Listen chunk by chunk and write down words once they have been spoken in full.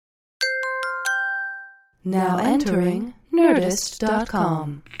Now entering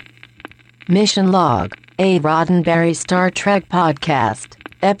Nerdist.com. Mission Log, a Roddenberry Star Trek podcast.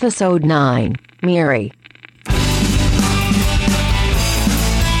 Episode 9, Miri.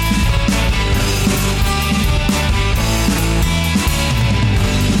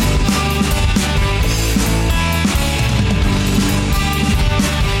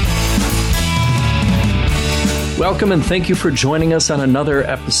 Welcome and thank you for joining us on another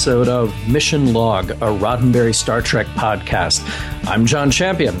episode of Mission Log, a Roddenberry Star Trek podcast. I'm John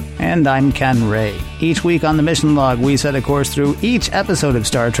Champion. And I'm Ken Ray. Each week on the Mission Log, we set a course through each episode of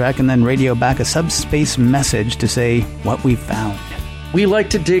Star Trek and then radio back a subspace message to say what we found. We like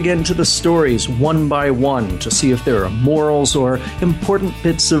to dig into the stories one by one to see if there are morals or important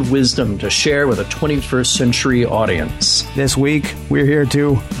bits of wisdom to share with a 21st century audience. This week, we're here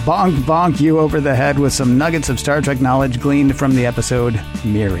to bonk you over the head with some nuggets of Star Trek knowledge gleaned from the episode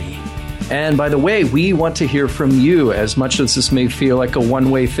Miri. And by the way, we want to hear from you. As much as this may feel like a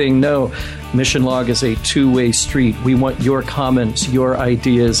one-way thing, no. Mission Log is a two-way street. We want your comments, your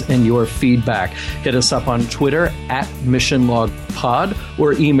ideas, and your feedback. Hit us up on Twitter at MissionLogPod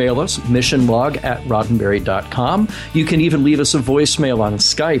or email us missionlog@roddenberry.com. You can even leave us a voicemail on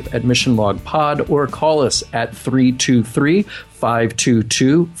Skype at MissionLogPod or call us at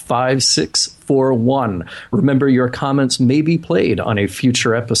 323-522-5641. Remember, your comments may be played on a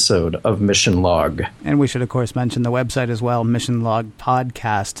future episode of Mission Log. And we should, of course, mention the website as well,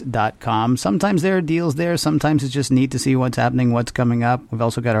 missionlogpodcast.com. Sometimes there are deals there. Sometimes it's just neat to see what's happening, what's coming up. We've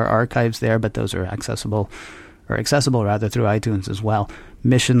also got our archives there, but those are accessible through iTunes as well.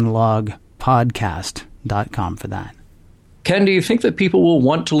 missionlogpodcast.com for that. Ken, do you think that people will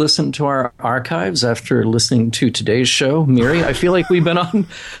want to listen to our archives after listening to today's show, Miri? I feel like we've been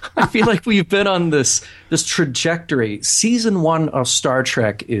on this trajectory. Season 1 of Star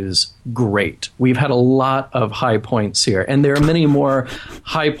Trek is great. We've had a lot of high points here, and there are many more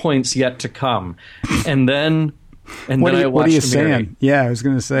high points yet to come. And then I watched What are you Miri. saying? Yeah, I was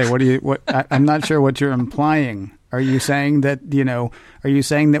going to say, I'm not sure what you're implying. Are you saying that,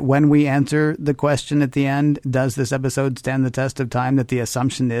 when we answer the question at the end, does this episode stand the test of time, that the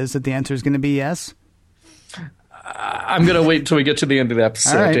assumption is that the answer is going to be yes? I'm going to wait until we get to the end of the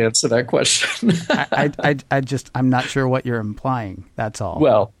episode to answer that question. I'm not sure what you're implying. That's all.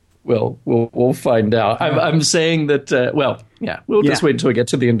 Well, we'll find out. I'm saying that, we'll just wait until we get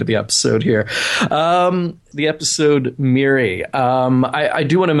to the end of the episode here. The episode Miri. I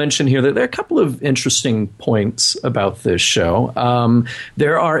do want to mention here that there are a couple of interesting points about this show.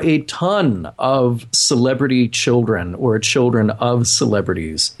 There are a ton of celebrity children or children of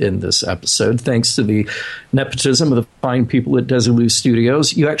celebrities in this episode, thanks to the nepotism of the fine people at Desilu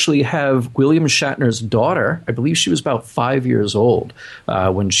Studios. You actually have William Shatner's daughter. I believe she was about 5 years old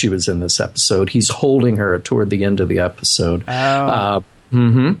when she was in this episode. He's holding her toward the end of the episode. Okay.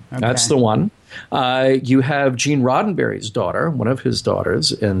 That's the one. You have Gene Roddenberry's daughter, one of his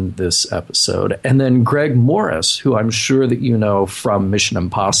daughters, in this episode. And then Greg Morris, who I'm sure that you know from Mission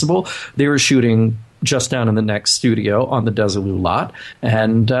Impossible. They were shooting just down in the next studio on the Desilu lot,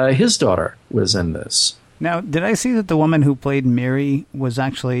 and his daughter was in this. Now, did I see that the woman who played Miri was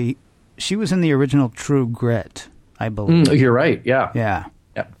she was in the original True Grit, I believe. You're right, yeah. Yeah.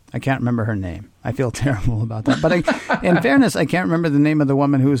 I can't remember her name. I feel terrible about that. But in fairness, I can't remember the name of the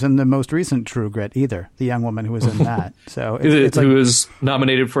woman who was in the most recent True Grit either, the young woman who was in that. So it's who was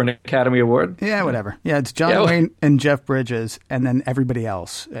nominated for an Academy Award? Yeah, whatever. Yeah, it's John Wayne and Jeff Bridges, and then everybody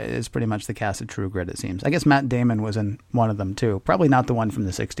else is pretty much the cast of True Grit, it seems. I guess Matt Damon was in one of them, too. Probably not the one from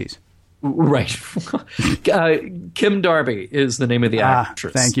the 60s. Right. Kim Darby is the name of the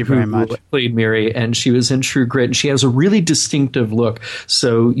actress. Thank you very much. Who played Miri, and she was in True Grit, and she has a really distinctive look,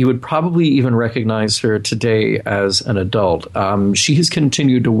 so you would probably even recognize her today as an adult. She has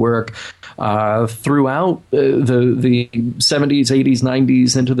continued to work throughout the 70s, 80s,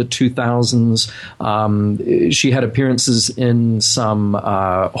 90s, into the 2000s. She had appearances in some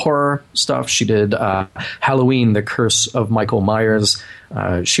horror stuff. She did Halloween, The Curse of Michael Myers.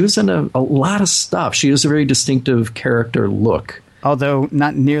 She was in a lot of stuff. She has a very distinctive character look. Although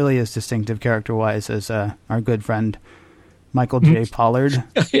not nearly as distinctive character-wise as our good friend Michael J. Pollard.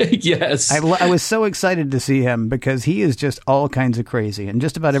 Yes. I was so excited to see him because he is just all kinds of crazy and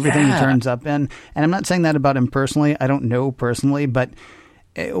just about everything he turns up in. And I'm not saying that about him personally. I don't know personally. But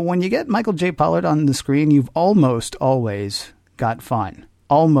when you get Michael J. Pollard on the screen, you've almost always got fun.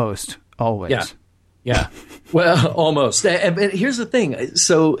 Almost always. Yeah. Yeah. Well, almost. But here's the thing.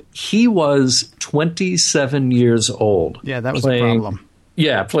 So he was 27 years old. Yeah, that was a problem.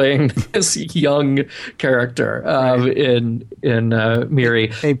 Yeah, playing this young character in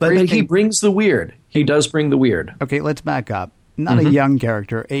Miri. But he brings the weird. He does bring the weird. Okay, let's back up. Not a young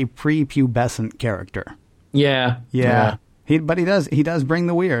character, a prepubescent character. Yeah. He does bring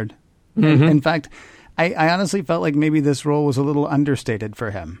the weird. In fact, I honestly felt like maybe this role was a little understated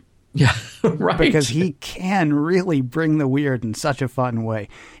for him. Yeah, right. Because he can really bring the weird in such a fun way.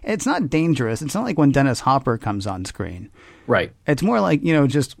 It's not dangerous. It's not like when Dennis Hopper comes on screen. Right. It's more like,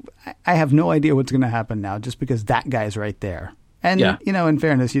 just, I have no idea what's going to happen now just because that guy's right there. And, in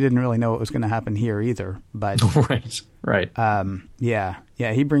fairness, you didn't really know what was going to happen here either. But Right. Yeah,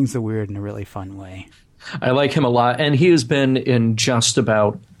 he brings the weird in a really fun way. I like him a lot, and he has been in just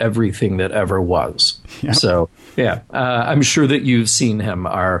about everything that ever was. Yep. So, I'm sure that you've seen him,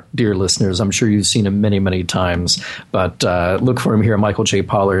 our dear listeners. I'm sure you've seen him many, many times. But look for him here, Michael J.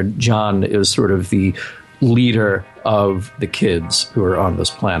 Pollard. John is sort of the leader of the kids who are on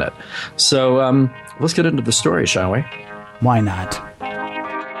this planet. So let's get into the story, shall we? Why not?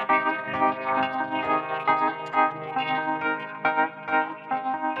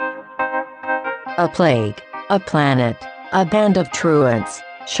 A plague, a planet, a band of truants.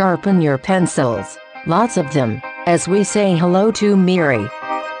 Sharpen your pencils, lots of them, as we say hello to Miri.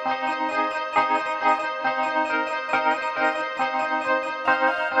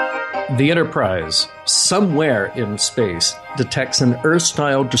 The Enterprise, somewhere in space, detects an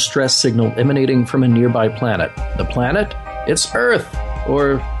Earth-style distress signal emanating from a nearby planet. The planet? It's Earth,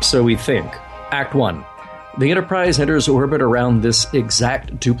 or so we think. Act 1. The Enterprise enters orbit around this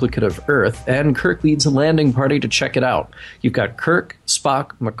exact duplicate of Earth, and Kirk leads a landing party to check it out. You've got Kirk,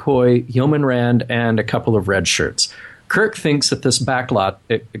 Spock, McCoy, Yeoman Rand, and a couple of red shirts. Kirk thinks that this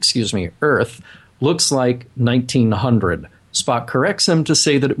Earth, looks like 1900. Spock corrects him to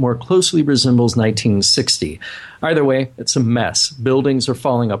say that it more closely resembles 1960. Either way, it's a mess. Buildings are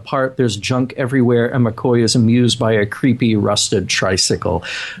falling apart, there's junk everywhere, and McCoy is amused by a creepy, rusted tricycle.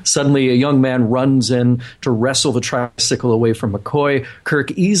 Suddenly, a young man runs in to wrestle the tricycle away from McCoy. Kirk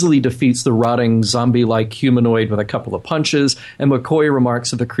easily defeats the rotting, zombie-like humanoid with a couple of punches, and McCoy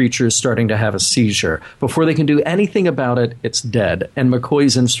remarks that the creature is starting to have a seizure. Before they can do anything about it, it's dead, and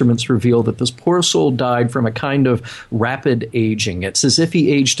McCoy's instruments reveal that this poor soul died from a kind of rapid aging. It's as if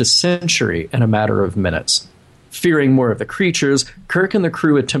he aged a century in a matter of minutes. Fearing more of the creatures, Kirk and the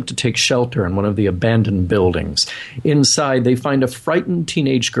crew attempt to take shelter in one of the abandoned buildings. Inside, they find a frightened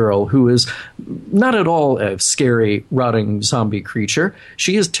teenage girl who is not at all a scary, rotting zombie creature.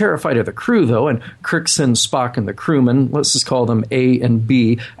 She is terrified of the crew, though, and Kirk sends Spock and the crewmen, let's just call them A and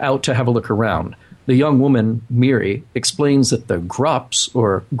B, out to have a look around. The young woman, Miri, explains that the Grups,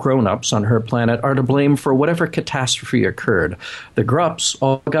 or grown-ups on her planet, are to blame for whatever catastrophe occurred. The Grups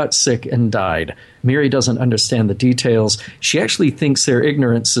all got sick and died. Miri doesn't understand the details. She actually thinks their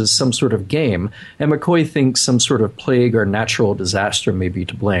ignorance is some sort of game, and McCoy thinks some sort of plague or natural disaster may be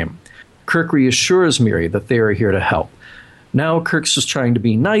to blame. Kirk reassures Miri that they are here to help. Now Kirk's just trying to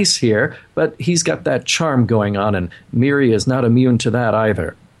be nice here, but he's got that charm going on, and Miri is not immune to that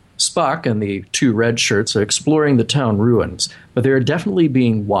either. Spock and the two red shirts are exploring the town ruins, but they are definitely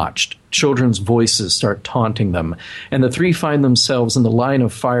being watched. Children's voices start taunting them, and the three find themselves in the line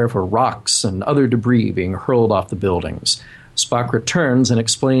of fire for rocks and other debris being hurled off the buildings. Spock returns and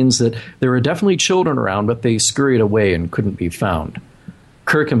explains that there are definitely children around, but they scurried away and couldn't be found.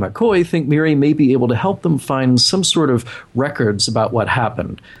 Kirk and McCoy think Miri may be able to help them find some sort of records about what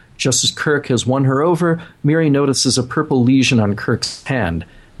happened. Just as Kirk has won her over, Miri notices a purple lesion on Kirk's hand.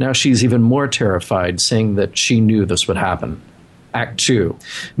 Now she's even more terrified, saying that she knew this would happen. Act 2.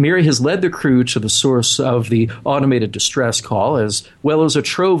 Miri has led the crew to the source of the automated distress call, as well as a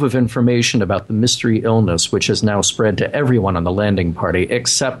trove of information about the mystery illness, which has now spread to everyone on the landing party,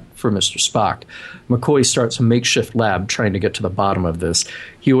 except for Mr. Spock. McCoy starts a makeshift lab trying to get to the bottom of this.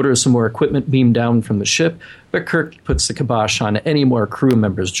 He orders some more equipment beamed down from the ship, but Kirk puts the kibosh on any more crew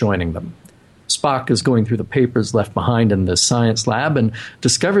members joining them. Spock is going through the papers left behind in this science lab and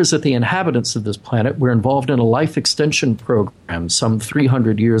discovers that the inhabitants of this planet were involved in a life extension program some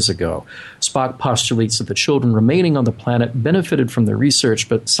 300 years ago. Spock postulates that the children remaining on the planet benefited from the research,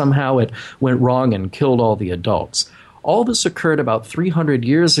 but somehow it went wrong and killed all the adults. All this occurred about 300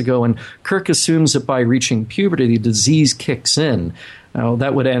 years ago, and Kirk assumes that by reaching puberty, the disease kicks in. Now,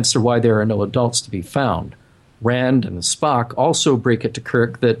 that would answer why there are no adults to be found. Rand and Spock also break it to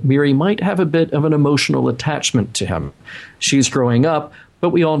Kirk that Miri might have a bit of an emotional attachment to him. She's growing up, but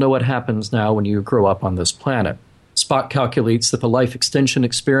we all know what happens now when you grow up on this planet. Spock calculates that the life extension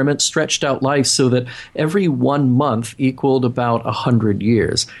experiment stretched out life so that every 1 month equaled about 100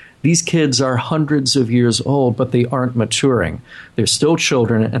 years. These kids are hundreds of years old, but they aren't maturing. They're still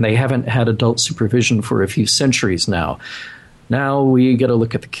children, and they haven't had adult supervision for a few centuries now. Now we get a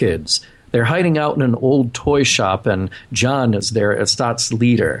look at the kids. They're hiding out in an old toy shop, and John is their Estat's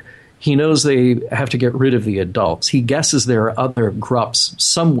leader. He knows they have to get rid of the adults. He guesses there are other Grups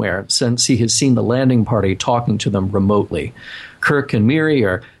somewhere since he has seen the landing party talking to them remotely. Kirk and Miri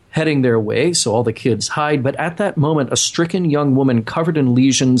are heading their way, so all the kids hide. But at that moment, a stricken young woman covered in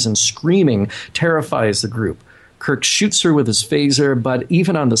lesions and screaming terrifies the group. Kirk shoots her with his phaser, but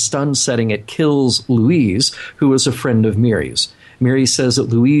even on the stun setting, it kills Louise, who was a friend of Miri's. Miri says that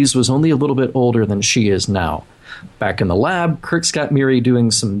Louise was only a little bit older than she is now. Back in the lab, Kirk's got Miri doing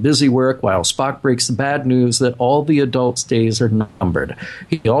some busy work while Spock breaks the bad news that all the adults' days are numbered.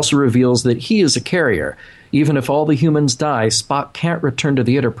 He also reveals that he is a carrier. Even if all the humans die, Spock can't return to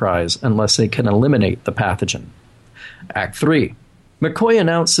the Enterprise unless they can eliminate the pathogen. Act 3. McCoy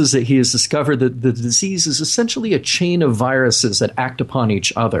announces that he has discovered that the disease is essentially a chain of viruses that act upon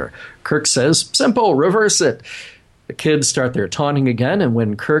each other. Kirk says, "Simple, reverse it." The kids start their taunting again, and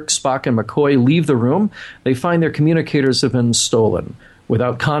when Kirk, Spock, and McCoy leave the room, they find their communicators have been stolen.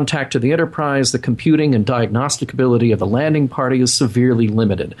 Without contact to the Enterprise, the computing and diagnostic ability of the landing party is severely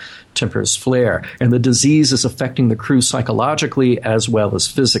limited. Tempers flare, and the disease is affecting the crew psychologically as well as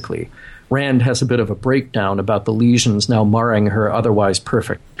physically. Rand has a bit of a breakdown about the lesions now marring her otherwise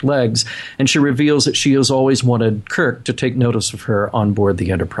perfect legs, and she reveals that she has always wanted Kirk to take notice of her on board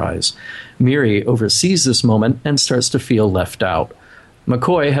the Enterprise. Miri oversees this moment and starts to feel left out.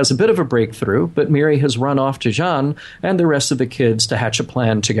 McCoy has a bit of a breakthrough, but Miri has run off to Jean and the rest of the kids to hatch a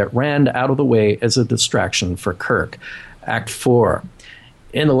plan to get Rand out of the way as a distraction for Kirk. Act 4.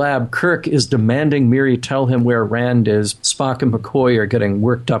 In the lab, Kirk is demanding Miri tell him where Rand is. Spock and McCoy are getting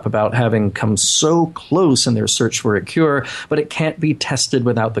worked up about having come so close in their search for a cure, but it can't be tested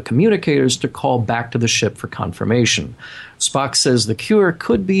without the communicators to call back to the ship for confirmation. Spock says the cure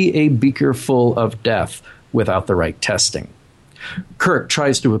could be a beaker full of death without the right testing. Kirk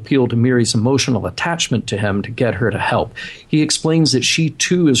tries to appeal to Miri's emotional attachment to him to get her to help. He explains that she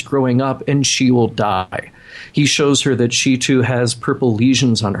too is growing up and she will die. He shows her that she too has purple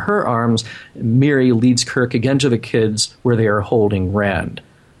lesions on her arms. Miri leads Kirk again to the kids where they are holding Rand.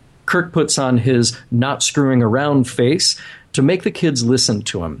 Kirk puts on his not screwing around face to make the kids listen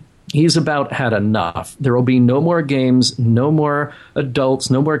to him. He's about had enough. There will be no more games, no more adults,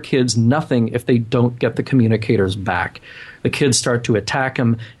 no more kids, nothing if they don't get the communicators back. The kids start to attack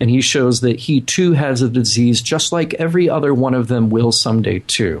him, and he shows that he too has a disease just like every other one of them will someday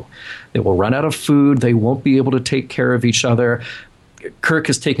too. They will run out of food. They won't be able to take care of each other. Kirk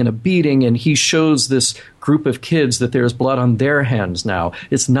has taken a beating, and he shows this group of kids that there's blood on their hands now.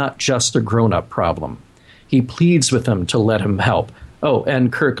 It's not just a grown-up problem. He pleads with them to let him help. Oh,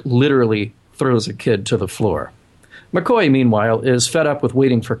 and Kirk literally throws a kid to the floor. McCoy, meanwhile, is fed up with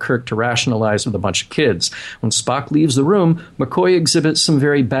waiting for Kirk to rationalize with a bunch of kids. When Spock leaves the room, McCoy exhibits some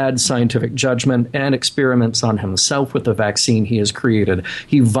very bad scientific judgment and experiments on himself with the vaccine he has created.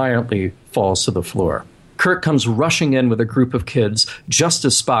 He violently falls to the floor. Kirk comes rushing in with a group of kids just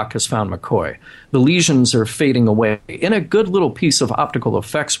as Spock has found McCoy. The lesions are fading away in a good little piece of optical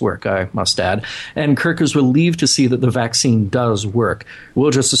effects work, I must add, and Kirk is relieved to see that the vaccine does work.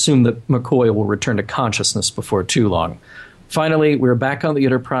 We'll just assume that McCoy will return to consciousness before too long. Finally, we're back on the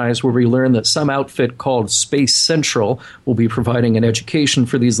Enterprise where we learn that some outfit called Space Central will be providing an education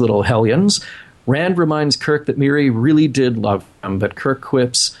for these little hellions. Rand reminds Kirk that Miri really did love him, but Kirk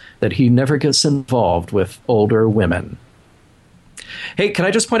quips that he never gets involved with older women. Hey, can I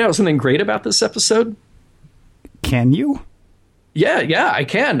just point out something great about this episode? Can you? Yeah, I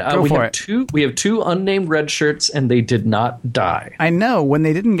can. Go for it. We have two unnamed red shirts, and they did not die. I know. When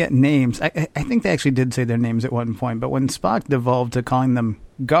they didn't get names, I think they actually did say their names at one point, but when Spock devolved to calling them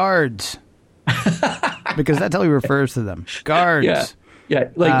guards, because that's how he refers to them, guards. Yeah,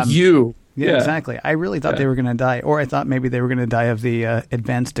 like you. Yeah, exactly. I really thought they were going to die, or I thought maybe they were going to die of the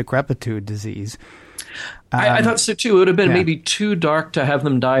advanced decrepitude disease. I thought so too. It would have been maybe too dark to have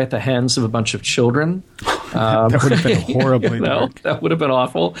them die at the hands of a bunch of children. That would have been horribly dark. That would have been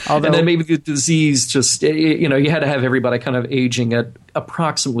awful. And then maybe the disease just, you had to have everybody kind of aging at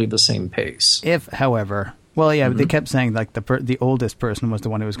approximately the same pace. If, however, they kept saying like the oldest person was the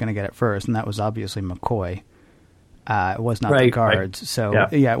one who was going to get it first, and that was obviously McCoy. It was not the guards. Right. So,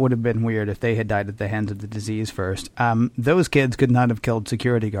 it would have been weird if they had died at the hands of the disease first. Those kids could not have killed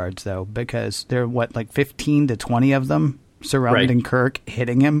security guards, though, because there are, 15 to 20 of them surrounding Kirk,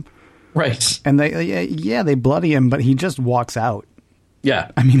 hitting him. Right. And they bloody him, but he just walks out.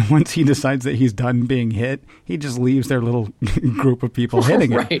 Yeah. I mean, once he decides that he's done being hit, he just leaves their little group of people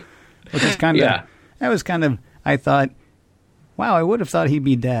hitting him. Right. Which is kind of, I thought, wow, I would have thought he'd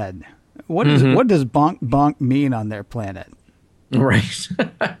be dead. What does bonk bonk mean on their planet? Right.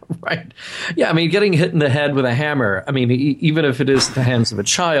 Right. Yeah, I mean, getting hit in the head with a hammer, I mean, even if it is at the hands of a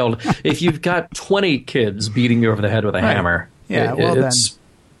child, if you've got 20 kids beating you over the head with a hammer, it's...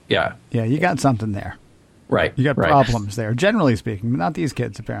 Yeah. Yeah, you got something there. Right. You got problems there, generally speaking, but not these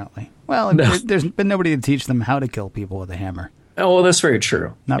kids, apparently. Well, there's been nobody to teach them how to kill people with a hammer. Oh, well, that's very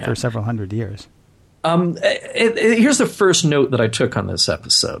true. Not for several hundred years. Here's the first note that I took on this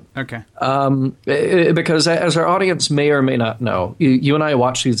episode. Okay. Because as our audience may or may not know, you and I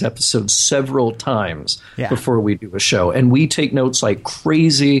watch these episodes several times before we do a show. And we take notes like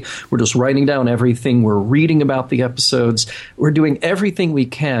crazy. We're just writing down everything. We're reading about the episodes. We're doing everything we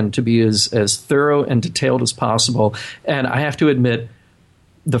can to be as thorough and detailed as possible. And I have to admit,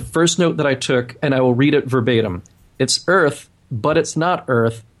 the first note that I took, and I will read it verbatim, it's Earth, but it's not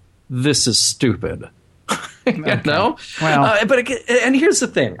Earth. This is stupid. You know? Well, and here's the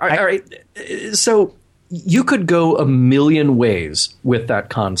thing. All right. So you could go a million ways with that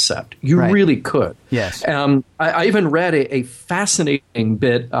concept. You really could. Yes. I even read a fascinating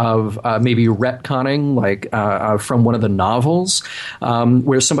bit of maybe retconning, like from one of the novels,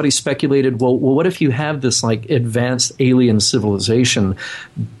 where somebody speculated, well, what if you have this like advanced alien civilization,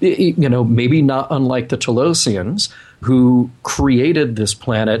 you know, maybe not unlike the Telosians, who created this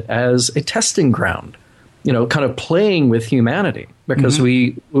planet as a testing ground, you know, kind of playing with humanity. Because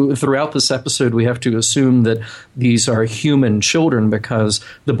we, throughout this episode, we have to assume that these are human children because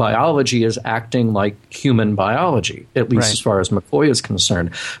the biology is acting like human biology, at least as far as McCoy is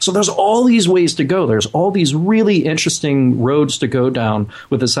concerned. So there's all these ways to go. There's all these really interesting roads to go down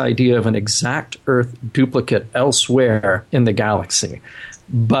with this idea of an exact Earth duplicate elsewhere in the galaxy.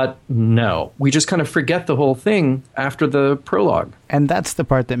 But no, we just kind of forget the whole thing after the prologue. And that's the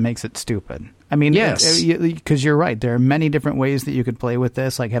part that makes it stupid. I mean, yes, because you're right. There are many different ways that you could play with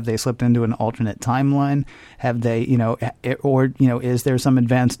this. Like, have they slipped into an alternate timeline? Have they, you know, or, you know, is there some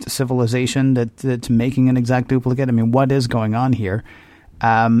advanced civilization that's making an exact duplicate? I mean, what is going on here?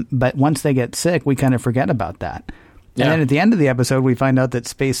 But once they get sick, we kind of forget about that. And then at the end of the episode, we find out that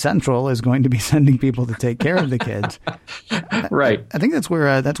Space Central is going to be sending people to take care of the kids. Right. I think that's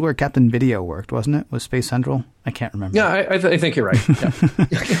where Captain Video worked, wasn't it? Was Space Central? I can't remember. Yeah, I think you're right.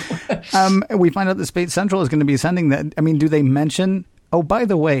 Yeah. We find out that Space Central is going to be sending that. I mean, do they mention, oh, by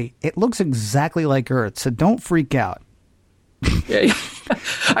the way, it looks exactly like Earth, so don't freak out. Yeah.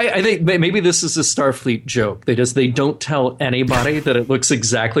 I think maybe this is a Starfleet joke. They don't tell anybody that it looks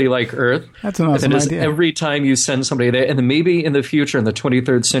exactly like Earth. That's an awesome idea. Every time you send somebody there, and then maybe in the future, in the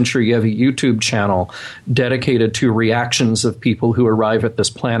 23rd century, you have a YouTube channel dedicated to reactions of people who arrive at this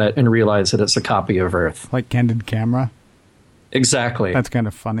planet and realize that it's a copy of Earth. Like Candid Camera? Exactly. That's kind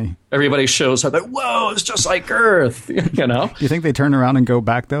of funny. Everybody shows up like, whoa, it's just like Earth, you know? Do you think they turn around and go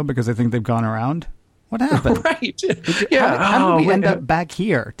back, though, because they think they've gone around? What happened? Right. How did we end up back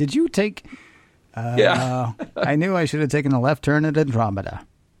here? Did you take... yeah. I knew I should have taken a left turn at Andromeda.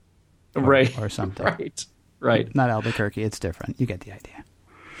 Right. Or something. Right. Not Albuquerque. It's different. You get the idea.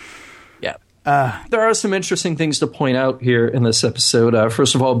 Yeah. There are some interesting things to point out here in this episode.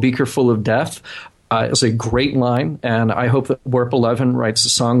 First of all, Beaker Full of Death is a great line, and I hope that Warp 11 writes a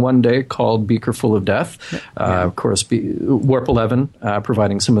song one day called Beaker Full of Death. Of course, Warp 11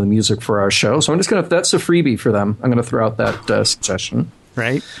 providing some of the music for our show. So I'm just going to, that's a freebie for them. I'm going to throw out that suggestion.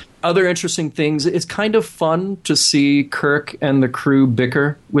 Right. Other interesting things, it's kind of fun to see Kirk and the crew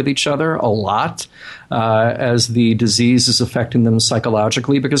bicker with each other a lot as the disease is affecting them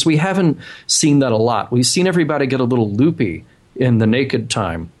psychologically, because we haven't seen that a lot. We've seen everybody get a little loopy in the Naked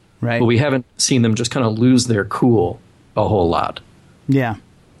Time. Right. But we haven't seen them just kind of lose their cool a whole lot. Yeah.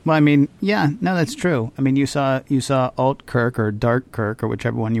 Well, I mean, yeah, no, that's true. I mean, you saw Alt Kirk or Dark Kirk or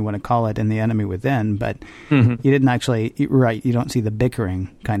whichever one you want to call it in The Enemy Within, but you didn't actually, right, you don't see the bickering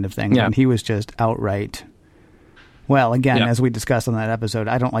kind of thing. Yeah. And he was just outright, well, again, as we discussed on that episode,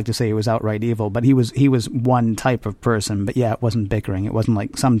 I don't like to say he was outright evil, but he was one type of person. But yeah, it wasn't bickering. It wasn't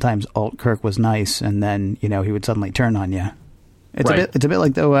like sometimes Alt Kirk was nice and then, you know, he would suddenly turn on you. It's a bit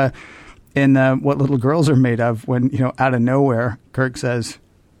like though in What Little Girls Are Made Of, when, you know, out of nowhere Kirk says,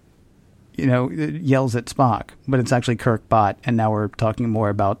 you know, yells at Spock, but it's actually Kirk Bot, and now we're talking more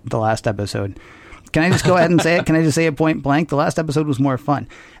about the last episode. Can I just go ahead and say it? Can I just say it point blank? The last episode was more fun.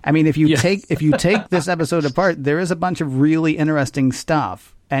 I mean, if you take this episode apart, there is a bunch of really interesting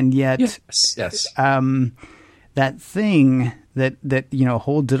stuff, and yet that thing that you know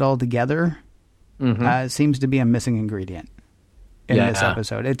holds it all together seems to be a missing ingredient in this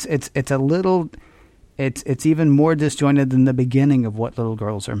episode. It's a little, it's even more disjointed than the beginning of What Little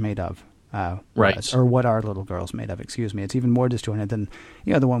Girls Are Made Of. Or What Are Little Girls Made Of? Excuse me. It's even more disjointed than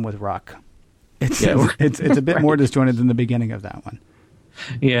the one with Rock. It's a bit more disjointed than the beginning of that one.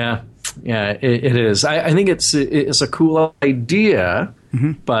 Yeah, it is. I think it's a cool idea,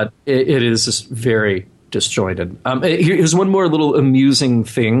 but it is just very disjointed. Here's one more little amusing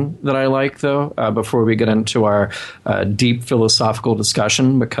thing that I like, though, before we get into our deep philosophical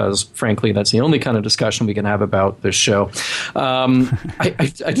discussion, because, frankly, that's the only kind of discussion we can have about this show.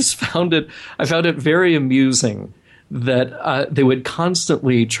 I just found it very amusing that they would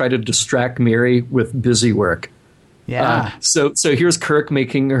constantly try to distract Miri with busy work. Yeah. So here's Kirk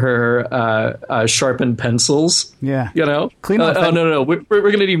making her sharpen pencils. Yeah. You know? Clean up that- No. We're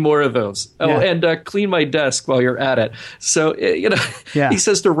going to need more of those. Oh, Yeah. and clean my desk while you're at it. So, Yeah. he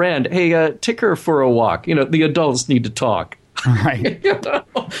says to Rand, hey, take her for a walk. The adults need to talk. Right.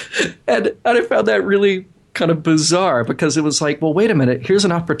 And I found that really kind of bizarre, because it was like, well, wait a minute. Here's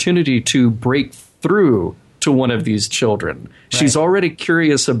an opportunity to break through to one of these children. She's already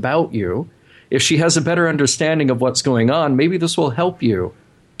curious about you. If she has a better understanding of what's going on, maybe this will help you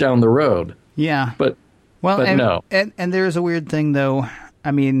down the road. Yeah. But no. And there's a weird thing, though.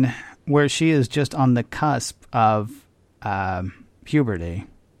 I mean, where she is just on the cusp of puberty,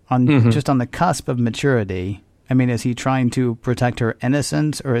 just on the cusp of maturity. I mean, is he trying to protect her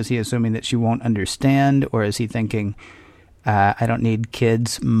innocence, or is he assuming that she won't understand, or is he thinking, I don't need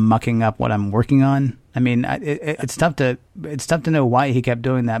kids mucking up what I'm working on? I mean, it's tough to know why he kept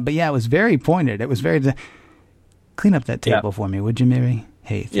doing that. But yeah, it was very pointed. It was very clean up that table for me, would you, Miri?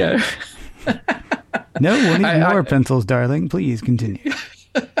 Hey. Yeah. No, we'll need more pencils, darling. Please continue.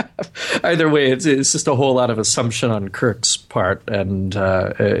 Either way, it's just a whole lot of assumption on Kirk's part, and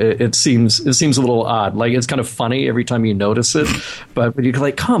it seems a little odd. Like, it's kind of funny every time you notice it, but you're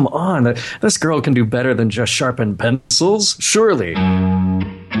like, come on, this girl can do better than just sharpen pencils, surely.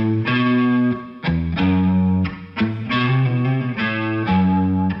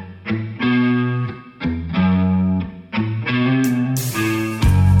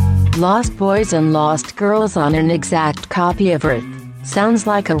 Lost boys and lost girls on an exact copy of Earth. Sounds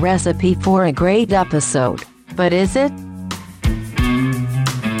like a recipe for a great episode, but is it?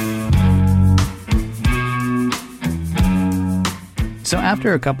 So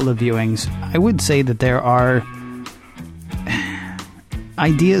after a couple of viewings, I would say that there are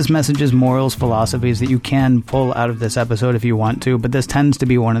ideas, messages, morals, philosophies that you can pull out of this episode if you want to, but this tends to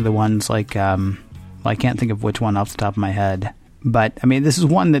be one of the ones like, I can't think of which one off the top of my head. But, I mean, this is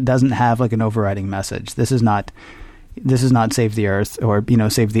one that doesn't have, like, an overriding message. This is not save the Earth, or,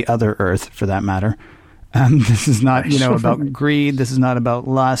 save the other Earth, for that matter. This is not, about greed. This is not about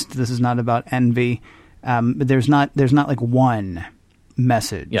lust. This is not about envy. But there's not, like, one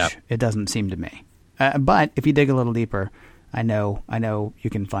message. Yeah. It doesn't seem to me. But if you dig a little deeper, I know you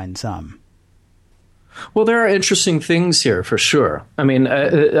can find some. Well, there are interesting things here, for sure. I mean,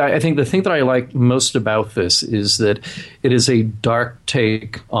 I think the thing that I like most about this is that it is a dark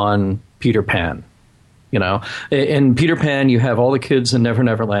take on Peter Pan. In Peter Pan, you have all the kids in Never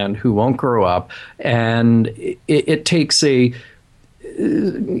Never Land who won't grow up, and it takes a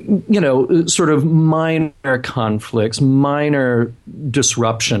sort of minor conflicts, minor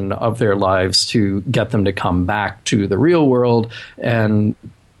disruption of their lives to get them to come back to the real world and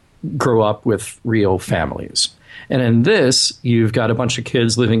grow up with real families. And in this, you've got a bunch of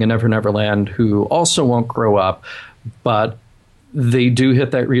kids living in Never Never Land who also won't grow up, but they do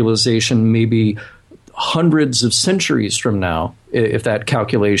hit that realization maybe hundreds of centuries from now, if that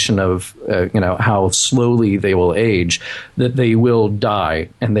calculation of how slowly they will age, that they will die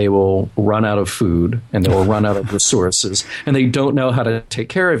and they will run out of food and they will run out of resources, and they don't know how to take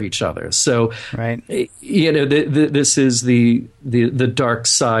care of each other. So, right. This is the dark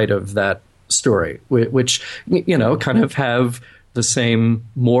side of that story, which kind of have the same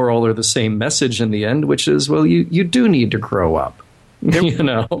moral or the same message in the end, which is, well, you do need to grow up.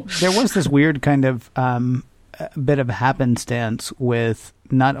 There was this weird kind of bit of happenstance with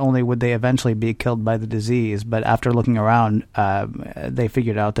not only would they eventually be killed by the disease, but after looking around, they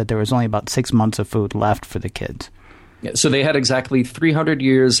figured out that there was only about 6 months of food left for the kids. Yeah, so they had exactly 300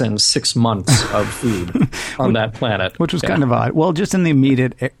 years and 6 months of food on that planet, which was kind of odd. Well, just in the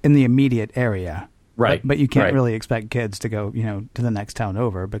immediate area, right? But you can't really expect kids to go, to the next town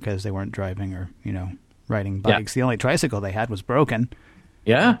over because they weren't driving or, riding bikes. The only tricycle they had was broken.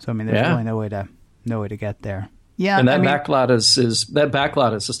 Yeah. So I mean, there's really no way to get there. Yeah. And that backlot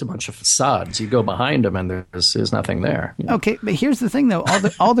is just a bunch of facades. You go behind them, and there's nothing there. Okay, but here's the thing, though: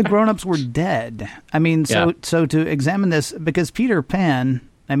 all the grown-ups were dead. I mean, so to examine this, because Peter Pan,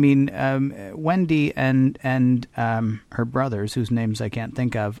 I mean, Wendy and her brothers, whose names I can't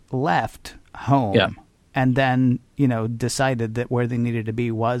think of, left home. Yeah. And then, decided that where they needed to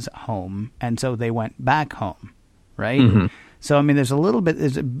be was home. And so they went back home, right? Mm-hmm. So, I mean, there's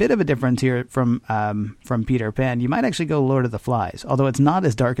a bit of a difference here from Peter Pan. You might actually go Lord of the Flies, although it's not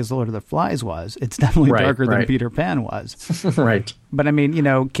as dark as Lord of the Flies was. It's definitely darker than Peter Pan was. Right. But I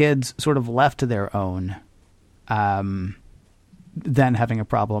mean, kids sort of left to their own, then having a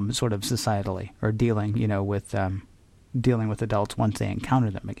problem sort of societally or dealing with adults once they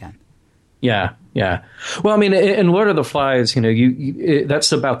encounter them again. Yeah, yeah. Well, I mean, in Lord of the Flies,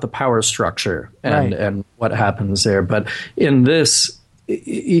 that's about the power structure and what happens there. But in this,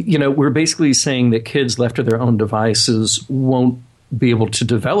 we're basically saying that kids left to their own devices won't be able to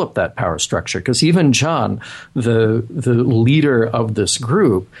develop that power structure. Because even John, the leader of this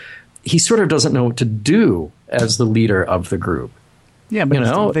group, he sort of doesn't know what to do as the leader of the group. Yeah,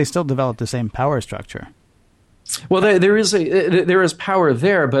 but they still develop the same power structure. Well, there is power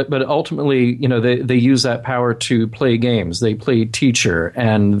there, but ultimately, they use that power to play games. They play teacher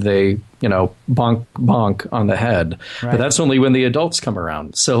and they, bonk bonk on the head. Right. But that's only when the adults come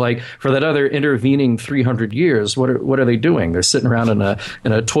around. So, like for that other intervening 300 years, what are they doing? They're sitting around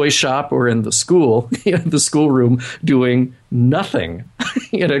in a toy shop or in the school, the schoolroom, doing nothing,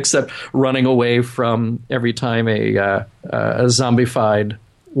 except running away from every time a zombified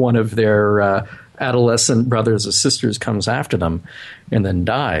one of their adolescent brothers or sisters comes after them and then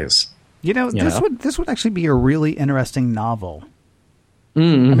dies. This would actually be a really interesting novel.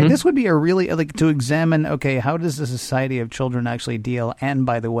 Mm-hmm. I mean, this would be a really, to examine, okay, how does the society of children actually deal? And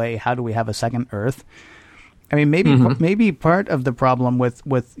by the way, how do we have a second Earth? I mean, maybe part of the problem with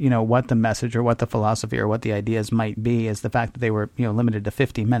what the message or what the philosophy or what the ideas might be is the fact that they were, limited to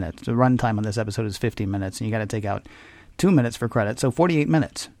 50 minutes. The runtime on this episode is 50 minutes, and you got to take out 2 minutes for credit. So 48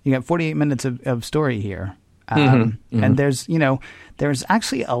 minutes. You got 48 minutes of story here. And there's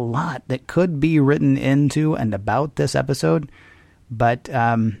actually a lot that could be written into and about this episode, but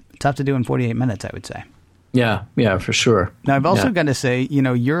tough to do in 48 minutes, I would say. Yeah, for sure. Now, I've also got to say,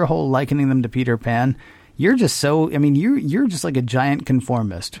 your whole likening them to Peter Pan, you're just you're just like a giant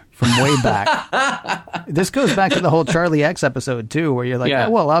conformist from way back. This goes back to the whole Charlie X episode, too, where you're like, oh,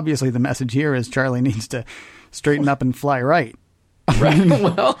 well, obviously the message here is Charlie needs to straighten up and fly right. Right.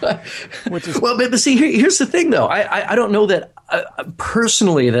 But see, here's the thing, though. I don't know that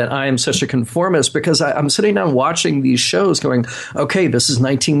personally that I am such a conformist because I'm sitting down watching these shows going, okay, this is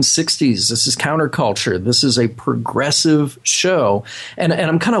 1960s. This is counterculture. This is a progressive show. And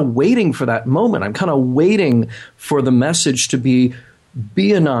I'm kind of waiting for that moment. I'm kind of waiting for the message to be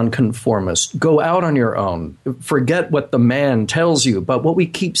a nonconformist. Go out on your own. Forget what the man tells you. But what we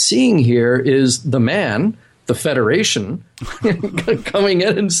keep seeing here is the man, the Federation, coming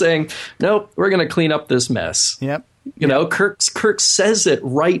in and saying, nope, we're going to clean up this mess. Yep. Kirk says it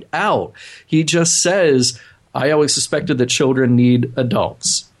right out. He just says, I always suspected that children need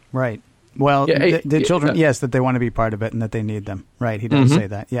adults. Right. Well, the children, yes, that they want to be part of it and that they need them. Right. He does say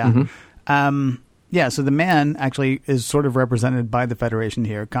that. Yeah. Mm-hmm. So the man actually is sort of represented by the Federation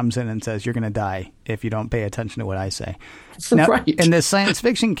here, comes in and says, you're going to die if you don't pay attention to what I say. Now, right. In this science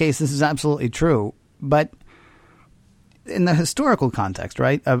fiction case, this is absolutely true. But in the historical context,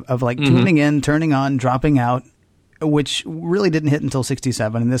 right, of like tuning in, turning on, dropping out, which really didn't hit until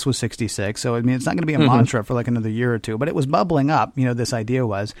 67, and this was 66. So, I mean, it's not going to be a mantra for like another year or two, but it was bubbling up, this idea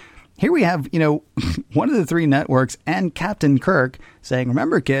was. Here we have, one of the three networks and Captain Kirk saying,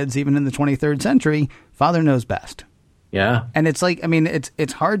 remember, kids, even in the 23rd century, father knows best. Yeah. And it's like, I mean,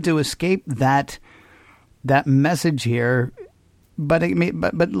 it's hard to escape that message here. But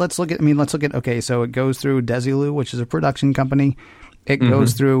let's look at, okay, so it goes through Desilu, which is a production company. It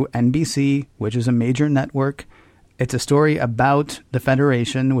goes through NBC, which is a major network. It's a story about the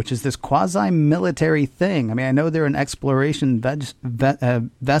Federation, which is this quasi-military thing. I mean, I know they're an exploration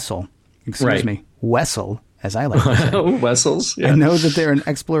vessel. Excuse me. Vessel, as I like to say. Vessels. Yeah. I know that they're an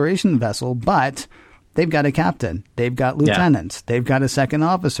exploration vessel, but they've got a captain. They've got lieutenants. Yeah. They've got a second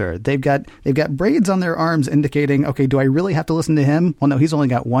officer. They've got braids on their arms indicating, okay, do I really have to listen to him? Well, no, he's only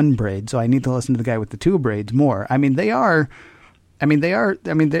got one braid, so I need to listen to the guy with the two braids more. I mean, they're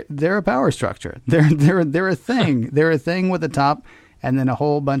a power structure. They're a thing. They're a thing with a top and then a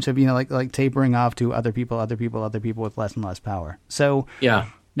whole bunch of, like tapering off to other people with less and less power. So yeah.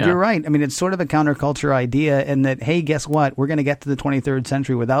 You're right. I mean, it's sort of a counterculture idea in that, hey, guess what? We're going to get to the 23rd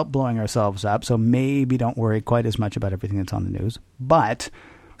century without blowing ourselves up. So maybe don't worry quite as much about everything that's on the news. But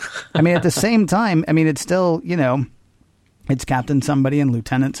I mean, at the same time, I mean, it's still, it's Captain somebody and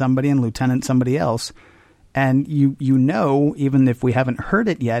Lieutenant somebody else. And even if we haven't heard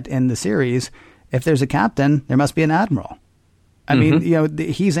it yet in the series, if there's a captain, there must be an admiral. I mean,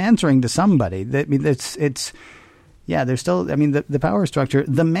 he's answering to somebody. There's still, I mean, the power structure,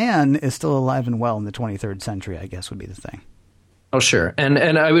 the man is still alive and well in the 23rd century, I guess would be the thing. Oh, sure. And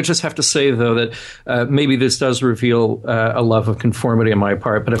I would just have to say, though, that maybe this does reveal a love of conformity on my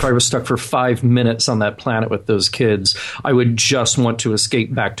part. But if I was stuck for 5 minutes on that planet with those kids, I would just want to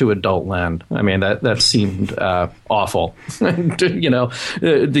escape back to adult land. I mean, that seemed awful.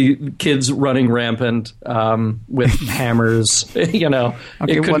 The kids running rampant with hammers,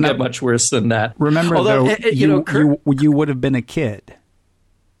 it couldn't get much worse than that. Remember, although, you would have been a kid.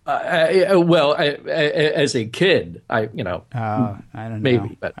 As a kid, I don't know.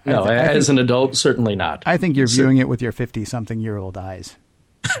 Maybe, but no, as an adult, certainly not. I think you're viewing it with your 50-something-year-old eyes.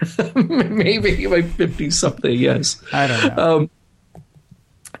 Maybe my 50-something, yes. I don't know.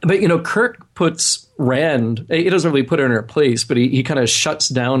 But, Kirk puts Rand, he doesn't really put her in her place, but he kind of shuts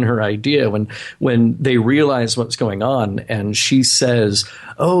down her idea when they realize what's going on. And she says,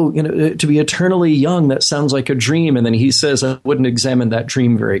 to be eternally young, that sounds like a dream. And then he says, I wouldn't examine that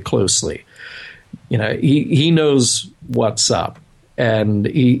dream very closely. He knows what's up. And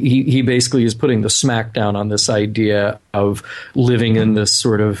he basically is putting the smack down on this idea of living in this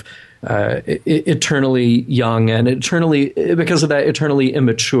sort of eternally young and because of that, eternally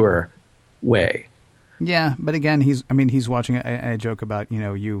immature way. Yeah, but again, he's watching. I joke about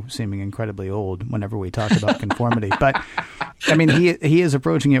you seeming incredibly old whenever we talk about conformity, but I mean he is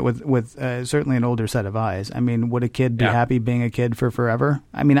approaching it with certainly an older set of eyes. I mean, would a kid be happy being a kid for forever?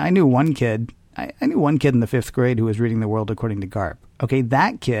 I mean, I knew one kid in the 5th grade who was reading The World According to Garp. Okay,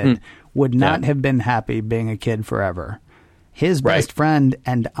 that kid would not have been happy being a kid forever. His best friend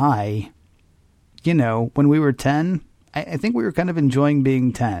and I, when we were 10, I think we were kind of enjoying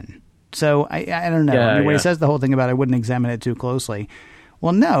being 10. So I don't know. When he says the whole thing about I wouldn't examine it too closely,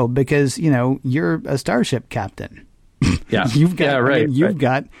 well, no, because you're a starship captain. Yeah, you've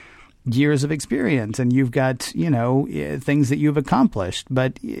got years of experience, and you've got things that you've accomplished.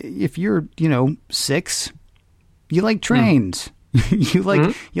 But if you're 6, you like trains. You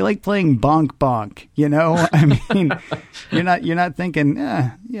like playing bonk bonk. I mean, you're not thinking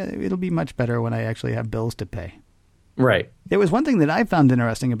it'll be much better when I actually have bills to pay. Right. There was one thing that I found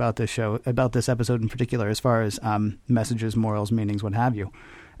interesting about this show, about this episode in particular, as far as messages, morals, meanings, what have you.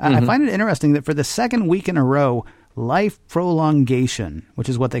 I find it interesting that for the second week in a row, life prolongation, which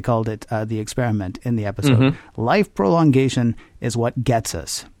is what they called it, the experiment in the episode, life prolongation is what gets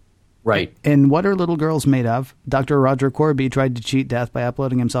us. Right. And what are little girls made of? Dr. Roger Corby tried to cheat death by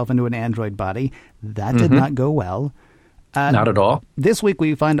uploading himself into an android body. That did not go well. Not at all. This week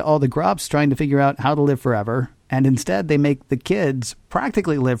we find all the Grops trying to figure out how to live forever. And instead, they make the kids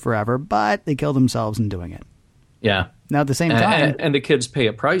practically live forever, but they kill themselves in doing it. Yeah. Now, at the same time... And the kids pay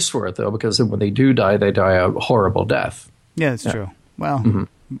a price for it, though, because when they do die, they die a horrible death. Yeah, that's true. Well,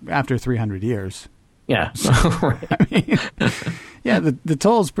 after 300 years. Yeah. So, I mean, the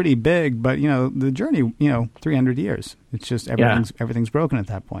toll's pretty big, but, the journey, 300 years. It's just everything's broken at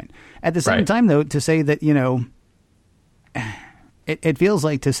that point. At the same time, though, to say that, It feels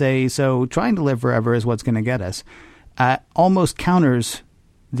like to say, so trying to live forever is what's going to get us, almost counters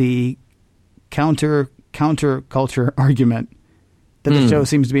the counter-culture argument that the show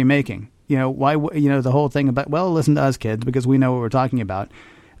seems to be making. Why, the whole thing about, well, listen to us kids because we know what we're talking about.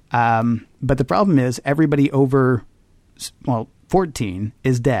 But the problem is everybody over, 14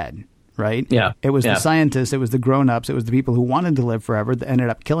 is dead. Right? Yeah. It was the scientists, it was the grown-ups, it was the people who wanted to live forever that ended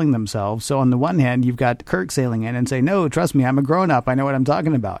up killing themselves. So on the one hand, you've got Kirk sailing in and say, no, trust me, I'm a grown-up. I know what I'm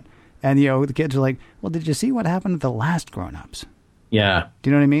talking about. And, the kids are like, well, did you see what happened to the last grown-ups? Yeah. Do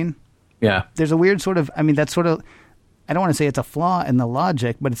you know what I mean? Yeah. There's a weird sort of, that's sort of, I don't want to say it's a flaw in the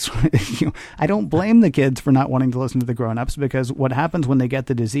logic, but it's, I don't blame the kids for not wanting to listen to the grown-ups because what happens when they get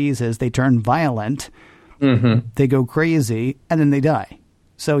the disease is they turn violent, they go crazy, and then they die.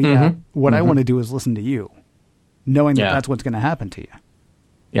 So, what I want to do is listen to you, knowing that that's what's going to happen to you.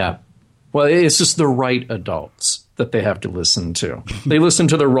 Yeah. Well, it's just the right adults that they have to listen to. They listened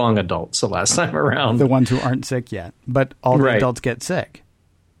to the wrong adults the last time around. The ones who aren't sick yet, but all the adults get sick.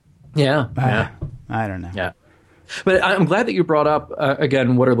 Yeah. I don't know. Yeah. But I'm glad that you brought up,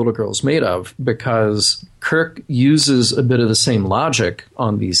 again, what are little girls made of? Because Kirk uses a bit of the same logic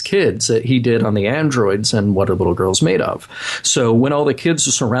on these kids that he did on the androids and what are little girls made of. So when all the kids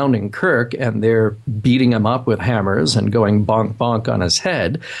are surrounding Kirk and they're beating him up with hammers and going bonk bonk on his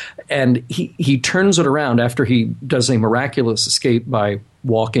head, and he turns it around after he does a miraculous escape by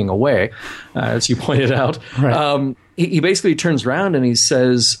walking away, as you pointed out. Right. He basically turns around and he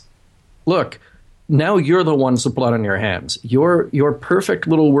says, look, now you're the ones with blood on your hands. Your perfect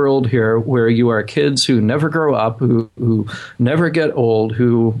little world here where you are kids who never grow up, who never get old,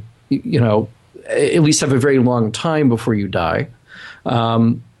 who, at least have a very long time before you die.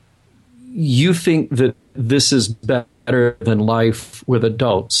 You think that this is better better than life with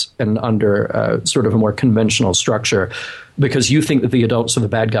adults and under sort of a more conventional structure because you think that the adults are the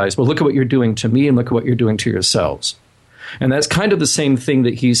bad guys. Well, look at what you're doing to me and look at what you're doing to yourselves. And that's kind of the same thing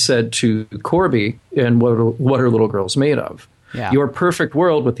that he said to Corby in What Are Little Girls Made Of? Yeah. Your perfect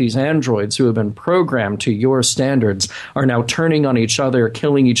world with these androids who have been programmed to your standards are now turning on each other,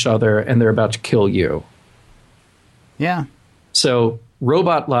 killing each other, and they're about to kill you. Yeah. So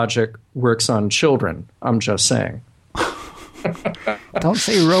robot logic works on children, I'm just saying. Don't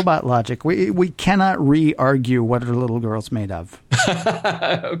say robot logic. We cannot re-argue What Are Little Girls Made Of.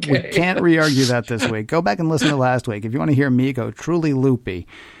 Okay. We can't re-argue that this week. Go back and listen to last week. If you want to hear me go truly loopy,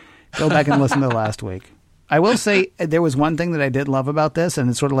 go back and listen to last week. I will say there was one thing that I did love about this, and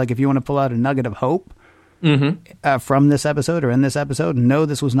it's sort of like if you want to pull out a nugget of hope from this episode or in this episode, no,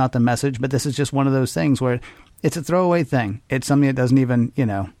 this was not the message, but this is just one of those things where it's a throwaway thing. It's something that doesn't even,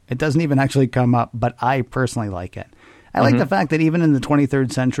 it doesn't even actually come up, but I personally like it. I like the fact that even in the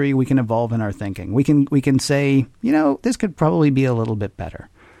 23rd century, we can evolve in our thinking. We can say, this could probably be a little bit better.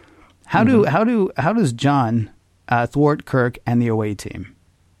 How does John thwart Kirk and the away team?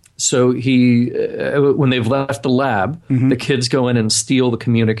 So he, when they've left the lab, the kids go in and steal the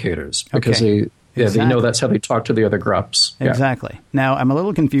communicators because they know that's how they talk to the other grups. Yeah. Exactly. Now, I'm a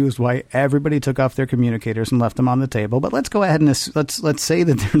little confused why everybody took off their communicators and left them on the table, but let's go ahead and let's say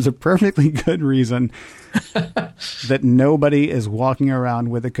that there's a perfectly good reason that nobody is walking around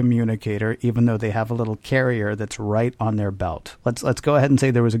with a communicator, even though they have a little carrier that's right on their belt. Let's go ahead and say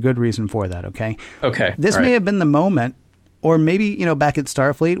there was a good reason for that, okay? Okay. This may have been the moment, or maybe, back at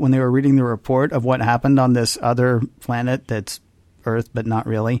Starfleet when they were reading the report of what happened on this other planet that's Earth, but not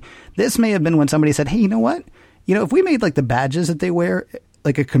really. This may have been when somebody said, hey, you know what? If we made like the badges that they wear,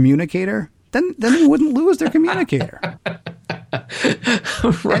 like a communicator, then they wouldn't lose their communicator.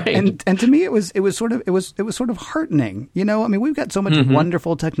 Right. And to me, it was sort of heartening. We've got so much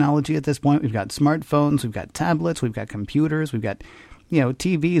wonderful technology at this point. We've got smartphones, we've got tablets, we've got computers, we've got,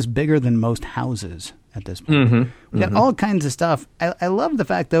 TVs bigger than most houses at this point. We've got all kinds of stuff. I love the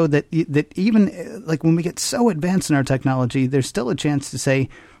fact, though, that even like when we get so advanced in our technology, there's still a chance to say,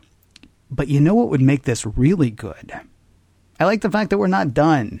 but what would make this really good? I like the fact that we're not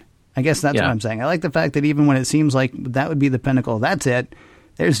done. I guess that's what I'm saying. I like the fact that even when it seems like that would be the pinnacle, that's it.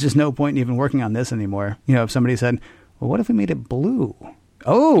 There's just no point in even working on this anymore. If somebody said, well, what if we made it blue?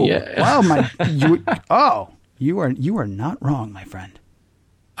 Oh, wow, you are not wrong, my friend.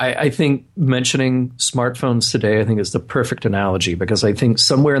 I think mentioning smartphones today, I think is the perfect analogy because I think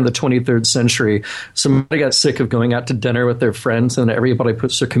somewhere in the 23rd century, somebody got sick of going out to dinner with their friends and everybody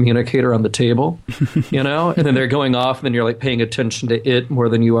puts their communicator on the table, and then they're going off and then you're like paying attention to it more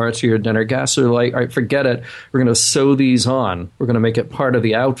than you are to your dinner guests. So they're like, all right, forget it. We're going to sew these on. We're going to make it part of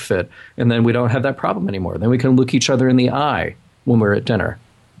the outfit. And then we don't have that problem anymore. Then we can look each other in the eye when we're at dinner.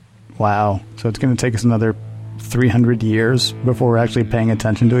 Wow. So it's going to take us another 300 years before we're actually paying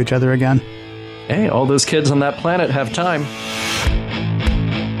attention to each other again? Hey, all those kids on that planet have time.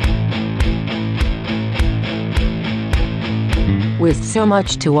 With so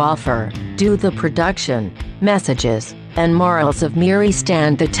much to offer, do the production, messages, and morals of Miri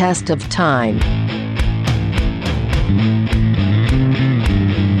stand the test of time?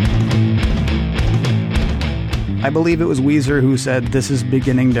 I believe it was Weezer who said, this is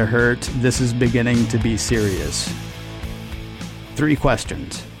beginning to hurt, this is beginning to be serious. 3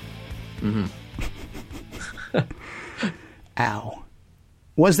 questions. Ow.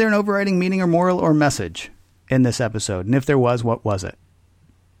 Was there an overriding meaning or moral or message in this episode? And if there was, what was it?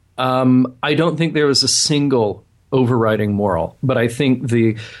 I don't think there was a single overriding moral, but I think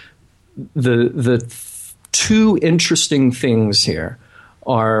the 2 interesting things here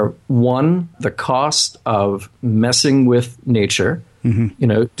are, one, the cost of messing with nature,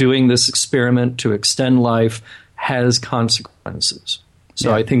 doing this experiment to extend life has consequences.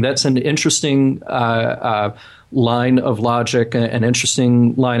 So I think that's an interesting line of logic, an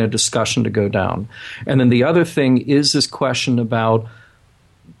interesting line of discussion to go down. And then the other thing is this question about,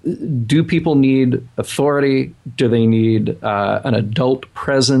 do people need authority? Do they need an adult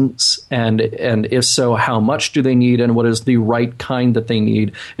presence? And if so, how much do they need? And what is the right kind that they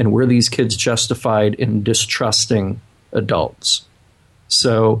need? And were these kids justified in distrusting adults?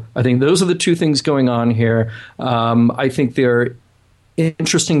 So I think those are the 2 things going on here. I think they're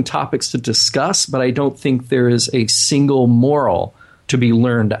interesting topics to discuss, but I don't think there is a single moral to be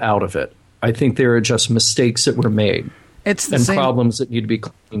learned out of it. I think there are just mistakes that were made. Problems that need to be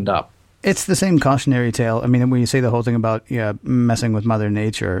cleaned up. It's the same cautionary tale. I mean, when you say the whole thing about messing with Mother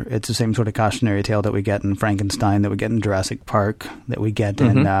Nature, it's the same sort of cautionary tale that we get in Frankenstein, that we get in Jurassic Park, that we get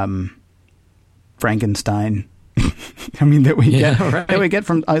in Frankenstein, I mean, that we get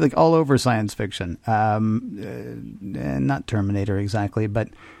from like all over science fiction. Not Terminator exactly, but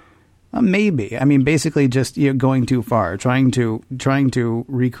maybe. I mean, basically just going too far, trying to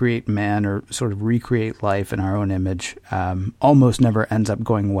recreate man or sort of recreate life in our own image. Almost never ends up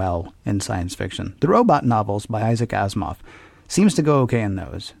going well in science fiction. The robot novels by Isaac Asimov seems to go okay in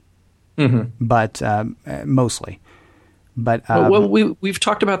those, but mostly. But well, we've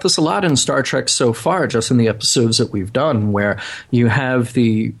talked about this a lot in Star Trek so far, just in the episodes that we've done, where you have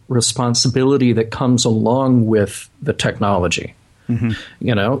the responsibility that comes along with the technology.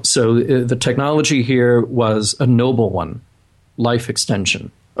 So the technology here was a noble one, life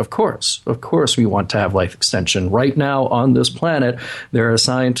extension. Of course, we want to have life extension. Right now on this planet, there are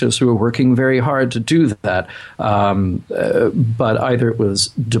scientists who are working very hard to do that. But either it was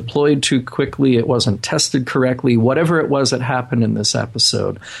deployed too quickly, it wasn't tested correctly, whatever it was that happened in this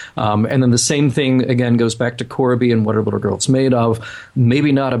episode. And then the same thing, again, goes back to Corby and What Are Little Girls Made Of?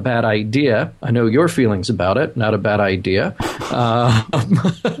 Maybe not a bad idea. I know your feelings about it. Not a bad idea.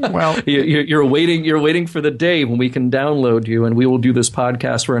 Well, you're waiting for the day when we can download you and we will do this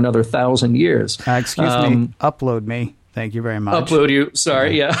podcast for another 1,000 years. Excuse me. Upload me. Thank you very much. Upload you.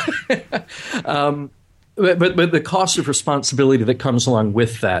 Sorry. Yeah. But the cost of responsibility that comes along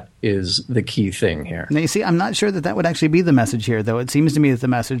with that is the key thing here. Now, you see, I'm not sure that would actually be the message here, though. It seems to me that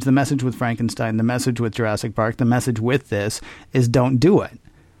the message with Frankenstein, the message with Jurassic Park, the message with this is don't do it.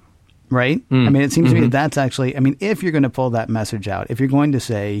 Right? I mean, it seems to me that's actually, I mean, if you're going to pull that message out, if you're going to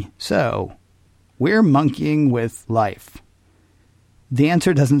say, so, we're monkeying with life. The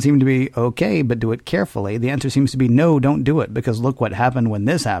answer doesn't seem to be, okay, but do it carefully. The answer seems to be, no, don't do it, because look what happened when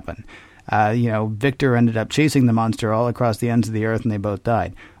this happened. Victor ended up chasing the monster all across the ends of the earth and they both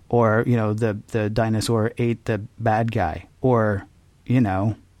died. Or, the dinosaur ate the bad guy. Or,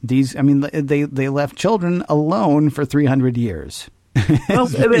 they left children alone for 300 years. Well,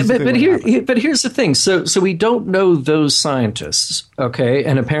 but here's the thing. So we don't know those scientists, okay?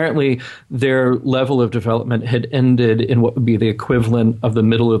 And apparently their level of development had ended in what would be the equivalent of the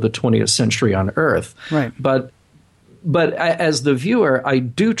middle of the 20th century on Earth. Right. But as the viewer, I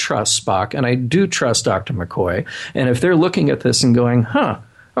do trust Spock and I do trust Dr. McCoy. And if they're looking at this and going,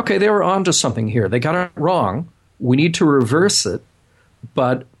 okay, they were onto something here. They got it wrong. We need to reverse it.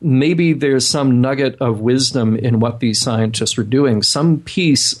 But maybe there's some nugget of wisdom in what these scientists were doing, some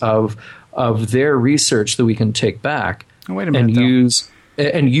piece of their research that we can take back and use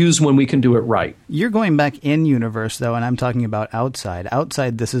when we can do it right. You're going back in universe, though, and I'm talking about outside.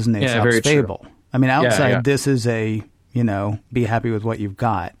 Outside, this isn't a self-stable. I mean, outside, this is a, be happy with what you've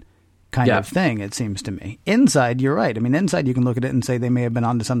got kind of thing, it seems to me. Inside, you're right. I mean, inside, you can look at it and say they may have been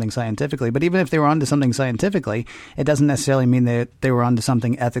onto something scientifically, but even if they were onto something scientifically, it doesn't necessarily mean that they were onto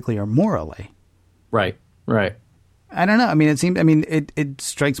something ethically or morally. Right. I don't know. I mean, it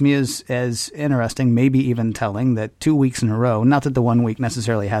strikes me as interesting, maybe even telling, that 2 weeks in a row, not that the 1 week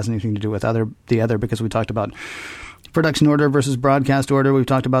necessarily has anything to do with the other, because we talked about production order versus broadcast order. We've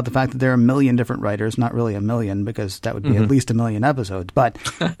talked about the fact that there are 1 million different writers, not really 1 million, because that would be at least 1 million episodes. But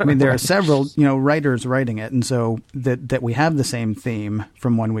I mean, there are several, writers writing it. And so that we have the same theme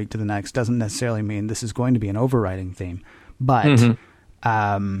from 1 week to the next doesn't necessarily mean this is going to be an overriding theme. But,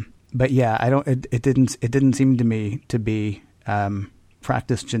 yeah, it didn't seem to me to be,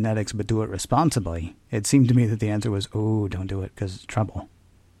 practice genetics, but do it responsibly. It seemed to me that the answer was, don't do it because it's trouble.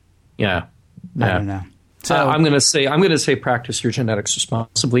 Yeah. I don't know. So I'm going to say practice your genetics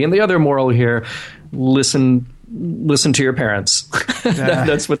responsibly. And the other moral here, listen to your parents.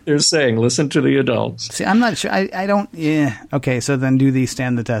 That's what they're saying. Listen to the adults. See, I'm not sure. I don't. Yeah. Okay. So then, do these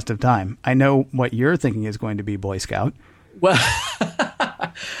stand the test of time? I know what you're thinking is going to be Boy Scout. Well,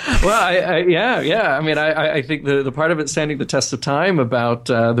 yeah. I mean, I think the part of it standing the test of time about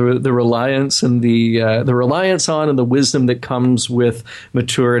the reliance and the reliance on and the wisdom that comes with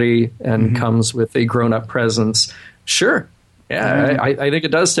maturity and comes with a grown-up presence. Sure. Yeah, I think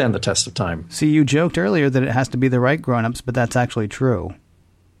it does stand the test of time. See, you joked earlier that it has to be the right grown-ups, but that's actually true.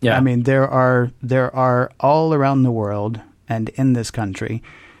 Yeah. I mean, there are all around the world and in this country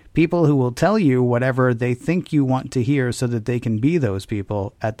people who will tell you whatever they think you want to hear so that they can be those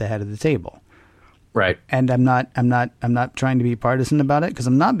people at the head of the table. Right. And I'm not trying to be partisan about it, because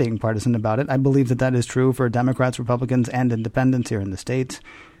I'm not being partisan about it. I believe that is true for Democrats, Republicans, and independents here in the States.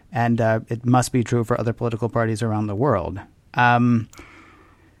 And it must be true for other political parties around the world.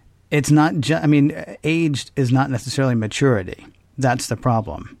 It's not age is not necessarily maturity. That's the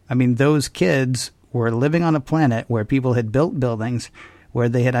problem. I mean, those kids were living on a planet where people had built buildings, where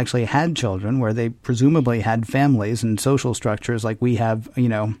they had actually had children, where they presumably had families and social structures like we have,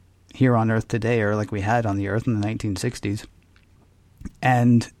 here on Earth today, or like we had on the Earth in the 1960s.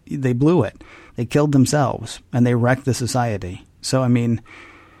 And they blew it. They killed themselves, and they wrecked the society. So, I mean,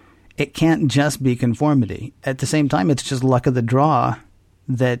 it can't just be conformity. At the same time, it's just luck of the draw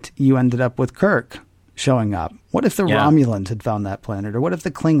that you ended up with Kirk showing up. What if the Romulans had found that planet? Or what if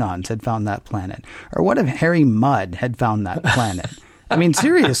the Klingons had found that planet? Or what if Harry Mudd had found that planet? I mean,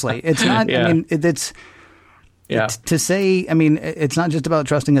 seriously, it's not, I mean, it's to say, I mean, it's not just about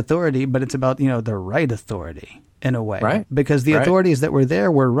trusting authority, but it's about, the right authority in a way. Right. Because the authorities that were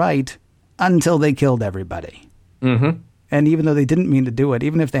there were right until they killed everybody. Mm-hmm. And even though they didn't mean to do it,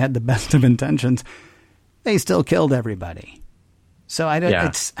 even if they had the best of intentions, they still killed everybody. So I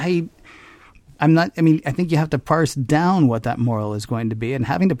don't, I'm not, I mean, I think you have to parse down what that moral is going to be, and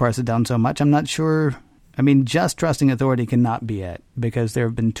having to parse it down so much, I'm not sure. I mean, just trusting authority cannot be it, because there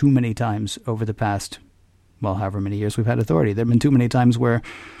have been too many times over the past, well, however many years we've had authority, there have been too many times where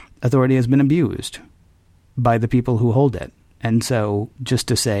authority has been abused by the people who hold it. And so just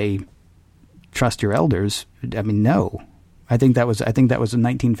to say, trust your elders, I mean, no. I think that was the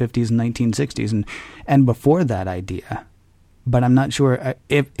 1950s and 1960s and before that idea. But I'm not sure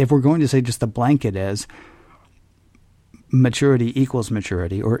if we're going to say just the blanket is maturity equals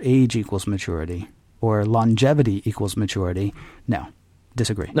maturity, or age equals maturity, or longevity equals maturity. No,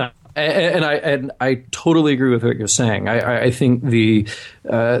 disagree. No, and I totally agree with what you're saying. I think the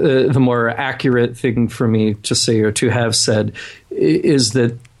more accurate thing for me to say or to have said is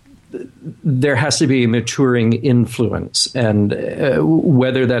that there has to be a maturing influence, and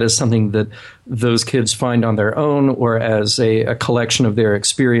whether that is something that those kids find on their own or as a collection of their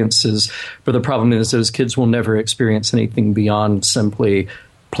experiences. But the problem is those kids will never experience anything beyond simply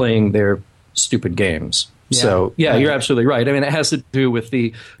playing their stupid games. Yeah. So, you're absolutely right. I mean, it has to do with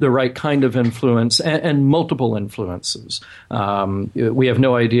the right kind of influence and multiple influences. We have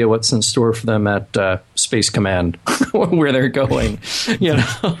no idea what's in store for them at Space Command, where they're going,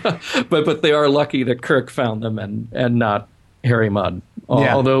 but they are lucky that Kirk found them and not Harry Mudd.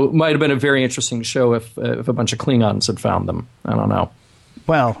 Although it might have been a very interesting show if a bunch of Klingons had found them. I don't know.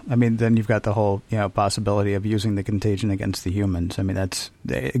 Well, I mean, then you've got the whole, possibility of using the contagion against the humans. I mean,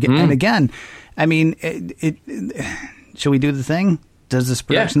 and again, I mean, should we do the thing? Does this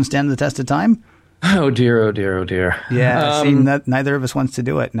production stand the test of time? Oh dear, oh dear, oh dear. Yeah, neither of us wants to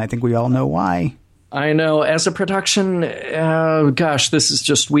do it, and I think we all know why. I know. As a production, this is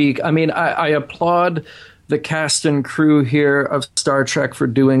just weak. I mean, I applaud the cast and crew here of Star Trek for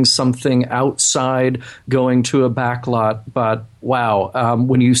doing something outside going to a backlot. But wow,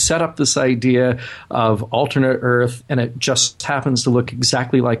 when you set up this idea of alternate Earth and it just happens to look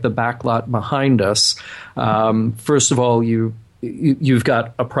exactly like the backlot behind us, first of all, you've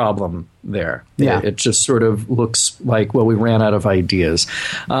got a problem there. Yeah. It just sort of looks like, well, we ran out of ideas.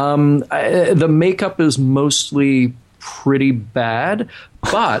 The makeup is mostly pretty bad,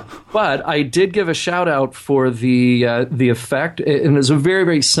 but I did give a shout out for the effect, and it's a very,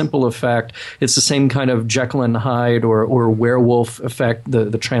 very simple effect. It's the same kind of Jekyll and Hyde or werewolf effect,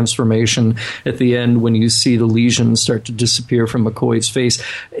 the transformation at the end when you see the lesions start to disappear from McCoy's face.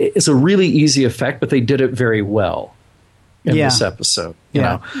 It's a really easy effect, but they did it very well in this episode. You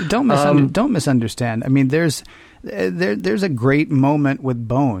know? Don't misunderstand. I mean, there's a great moment with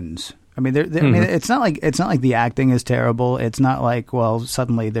Bones. I mean, I mean, it's not like the acting is terrible. It's not like, well,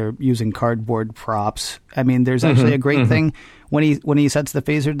 suddenly they're using cardboard props. I mean, there's actually a great thing when he sets the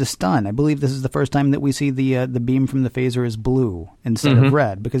phaser to stun. I believe this is the first time that we see the beam from the phaser is blue instead of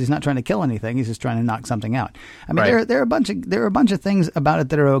red, because he's not trying to kill anything. He's just trying to knock something out. I mean, there are a bunch of things about it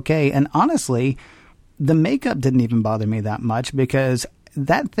that are okay. And honestly, the makeup didn't even bother me that much, because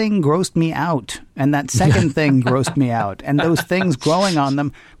that thing grossed me out, and that second thing grossed me out, and those things growing on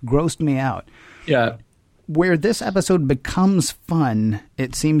them grossed me out. Yeah. Where this episode becomes fun,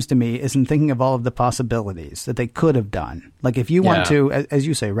 it seems to me, is in thinking of all of the possibilities that they could have done. Like, if you want to, as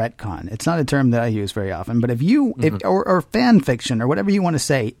you say, retcon. It's not a term that I use very often, but if you, or fan fiction, or whatever you want to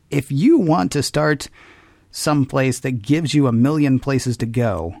say, if you want to start someplace that gives you a million places to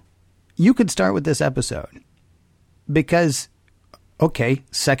go, you could start with this episode. Because, okay,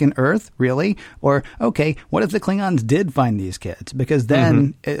 second Earth, really? Or, okay, what if the Klingons did find these kids? Because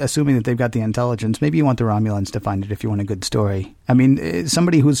then, assuming that they've got the intelligence, maybe you want the Romulans to find it if you want a good story. I mean,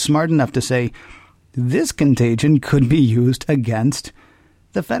 somebody who's smart enough to say, this contagion could be used against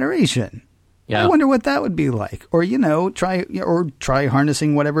the Federation. Yeah. I wonder what that would be like. Or, try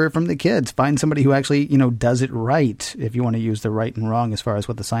harnessing whatever from the kids. Find somebody who actually, does it right, if you want to use the right and wrong as far as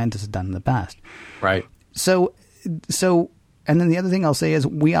what the scientists have done in the past. Right. So And then the other thing I'll say is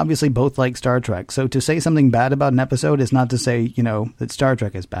we obviously both like Star Trek. So to say something bad about an episode is not to say, that Star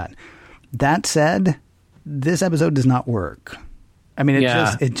Trek is bad. That said, this episode does not work. I mean,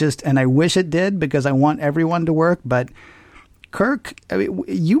 it just, and I wish it did because I want everyone to work. But Kirk,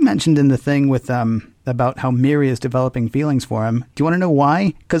 you mentioned in the thing with about how Miri is developing feelings for him. Do you want to know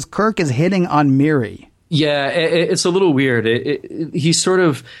why? Because Kirk is hitting on Miri. Yeah, it's a little weird. He's sort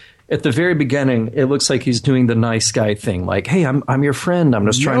of, at the very beginning, it looks like he's doing the nice guy thing, like, "Hey, I'm your friend. I'm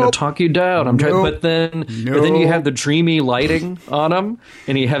just trying to talk you down. I'm trying." But then you have the dreamy lighting on him,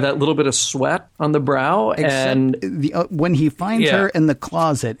 and you have that little bit of sweat on the brow. And when he finds her in the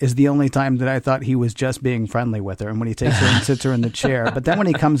closet is the only time that I thought he was just being friendly with her, and when he takes her and sits her in the chair. But then when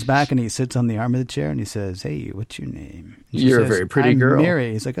he comes back and he sits on the arm of the chair and he says, "Hey, what's your name?" You're a very pretty girl. "I'm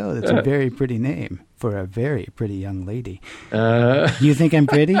Miri." He's like, "Oh, that's a very pretty name for a very pretty young lady." You think I'm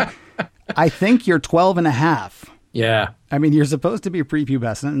pretty? I think you're 12 and a half. Yeah. I mean, you're supposed to be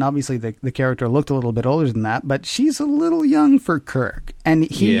prepubescent, and obviously the character looked a little bit older than that, but she's a little young for Kirk. And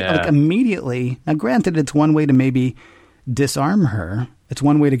he immediately, now granted, it's one way to maybe disarm her. It's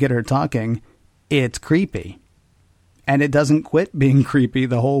one way to get her talking. It's creepy. And it doesn't quit being creepy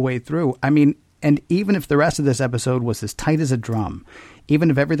the whole way through. I mean, and even if the rest of this episode was as tight as a drum,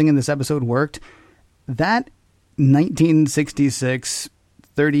 even if everything in this episode worked, that 1966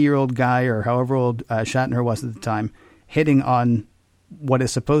 30-year-old guy, or however old Shatner was at the time, hitting on what is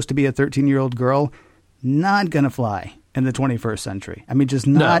supposed to be a 13-year-old girl, not going to fly in the 21st century. I mean, just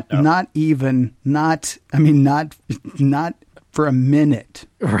not for a minute.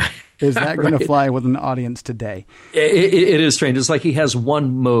 Right. Is that going to fly with an audience today? It is strange. It's like he has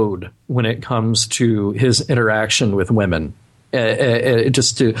one mode when it comes to his interaction with women,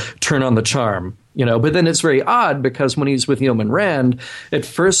 just to turn on the charm. But then it's very odd because when he's with Yeoman Rand, at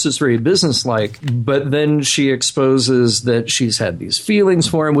first it's very businesslike, but then she exposes that she's had these feelings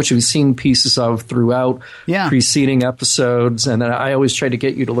for him, which we've seen pieces of throughout preceding episodes. And then I always try to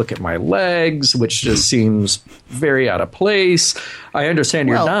get you to look at my legs, which just seems very out of place. I understand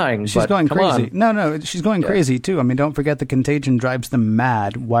you're dying, she's but going come crazy. on. No, she's going crazy too. I mean, don't forget the contagion drives them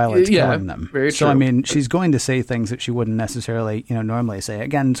mad while it's killing them. Very so true. I mean, she's going to say things that she wouldn't necessarily, normally say.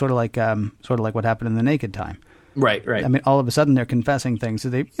 Again, sort of like what happened in The Naked Time. Right. I mean, all of a sudden they're confessing things that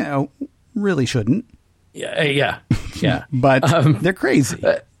they, really shouldn't. Yeah. But they're crazy.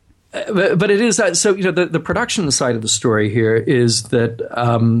 But it is that. So the production side of the story here is that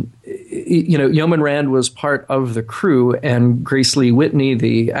Yeoman Rand was part of the crew, and Grace Lee Whitney,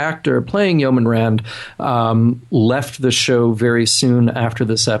 the actor playing Yeoman Rand, left the show very soon after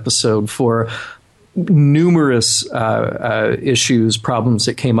this episode for numerous issues, problems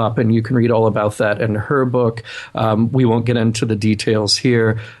that came up, and you can read all about that in her book. We won't get into the details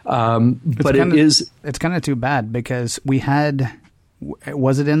here, but it's kind of too bad because we had.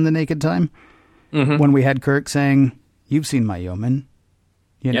 Was it in The Naked Time? Mm-hmm. When we had Kirk saying, "You've seen my yeoman,"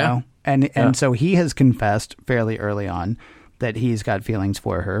 know? And so he has confessed fairly early on that he's got feelings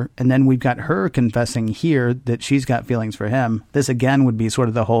for her. And then we've got her confessing here that she's got feelings for him. This again would be sort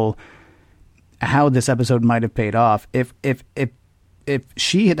of the whole, how this episode might have paid off if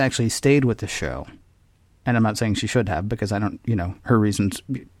she had actually stayed with the show. And I'm not saying she should have, because I don't, her reasons,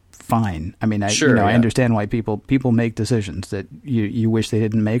 fine. I mean, I understand why people make decisions that you wish they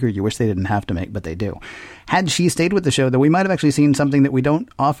didn't make, or you wish they didn't have to make, but they do. Had she stayed with the show, though, we might have actually seen something that we don't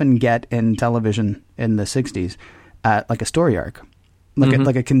often get in television in the 60s, like a story arc,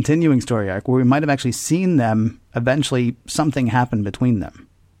 like a continuing story arc, where we might have actually seen them eventually, something happen between them.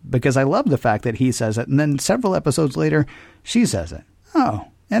 Because I love the fact that he says it, and then several episodes later, she says it. Oh,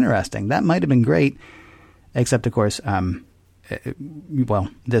 interesting. That might have been great. Except, of course,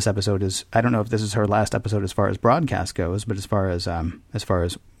 this episode is, I don't know if this is her last episode as far as broadcast goes, but as far as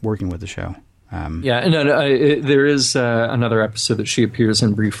working with the show. There is another episode that she appears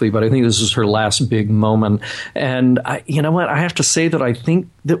in briefly, but I think this is her last big moment. And you know what? I have to say that I think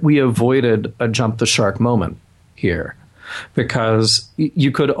that we avoided a jump the shark moment here, because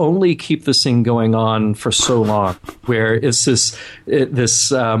you could only keep this thing going on for so long, where it's this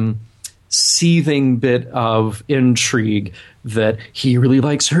seething bit of intrigue that he really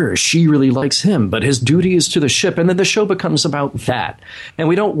likes her, she really likes him, but his duty is to the ship. And then the show becomes about that. And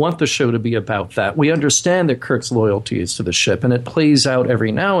we don't want the show to be about that. We understand that Kirk's loyalty is to the ship, and it plays out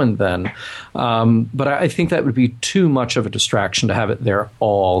every now and then. But I think that would be too much of a distraction to have it there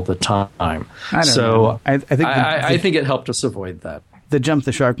all the time. I think it helped us avoid that. The jump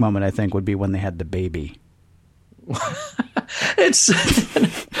the shark moment, I think, would be when they had the baby. It's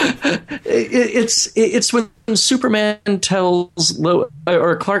when Superman tells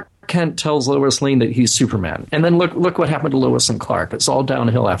or Clark Kent tells Lois Lane that he's Superman. And then look what happened to Lois and Clark. It's all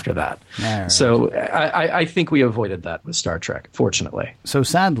downhill after that. Right. So I think we avoided that with Star Trek, fortunately. So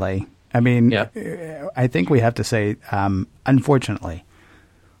sadly, I mean, I think we have to say, unfortunately,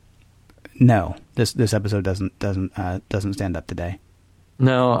 no, this episode doesn't stand up today.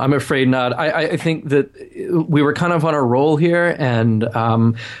 No, I'm afraid not. I think that we were kind of on a roll here, and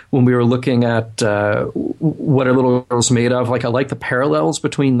when we were looking at what Our Little Girl's Made Of, like I like the parallels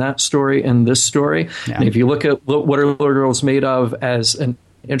between that story and this story. Yeah. And if you look at what Our Little Girl's Made Of as an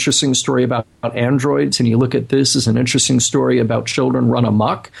interesting story about androids, and you look at this as an interesting story about children run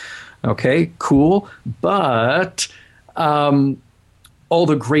amok, okay, cool. But all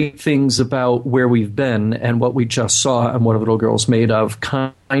the great things about where we've been and what we just saw and what A Little Girl's Made Of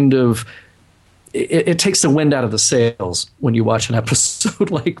kind of, it takes the wind out of the sails when you watch an episode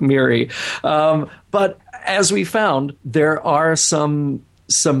like Miri. But as we found, there are some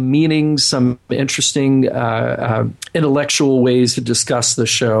meanings, some interesting intellectual ways to discuss the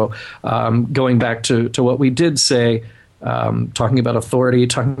show, going back to what we did say, talking about authority,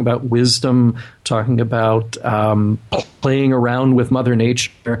 talking about wisdom, talking about playing around with Mother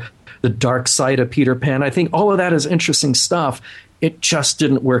Nature, the dark side of Peter Pan. I think all of that is interesting stuff. It just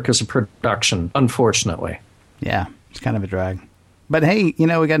didn't work as a production, unfortunately. Yeah, it's kind of a drag. But hey, we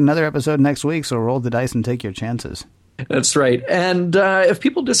got another episode next week, so roll the dice and take your chances. That's right. And if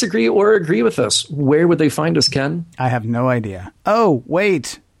people disagree or agree with us, where would they find us, Ken? I have no idea. Oh,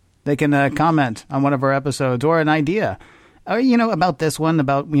 wait. They can comment on one of our episodes or an idea. Or, about this one,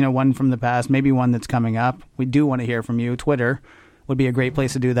 about, one from the past, maybe one that's coming up. We do want to hear from you. Twitter would be a great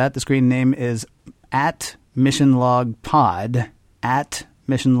place to do that. The screen name is @MissionLogPod,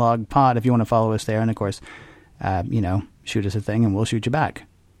 @MissionLogPod, if you want to follow us there. And, of course, shoot us a thing and we'll shoot you back.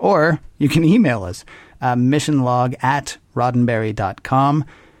 Or you can email us, missionlog@roddenberry.com.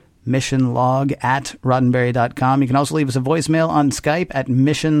 missionlog@roddenberry.com. You can also leave us a voicemail on Skype at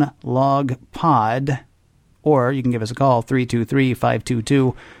missionlogpod, or you can give us a call,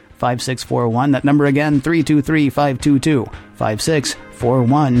 323-522-5641. That number again,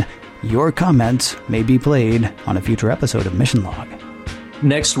 323-522-5641. Your comments may be played on a future episode of Mission Log.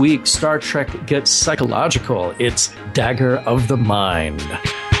 Next week, Star Trek gets psychological. It's Dagger of the Mind.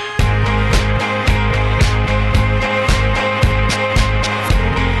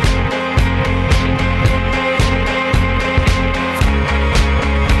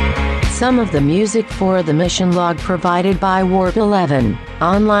 Some of the music for the Mission Log provided by Warp 11,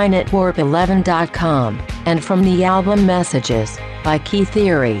 online at warp11.com, and from the album Messages by Key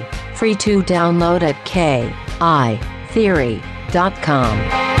Theory, free to download at kitheory.com.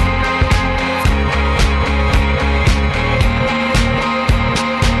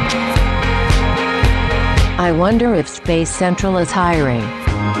 I wonder if Space Central is hiring.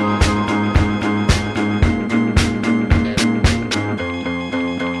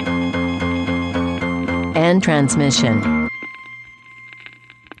 End transmission.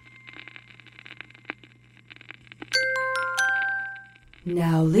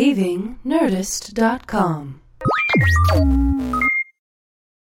 Now leaving Nerdist.com.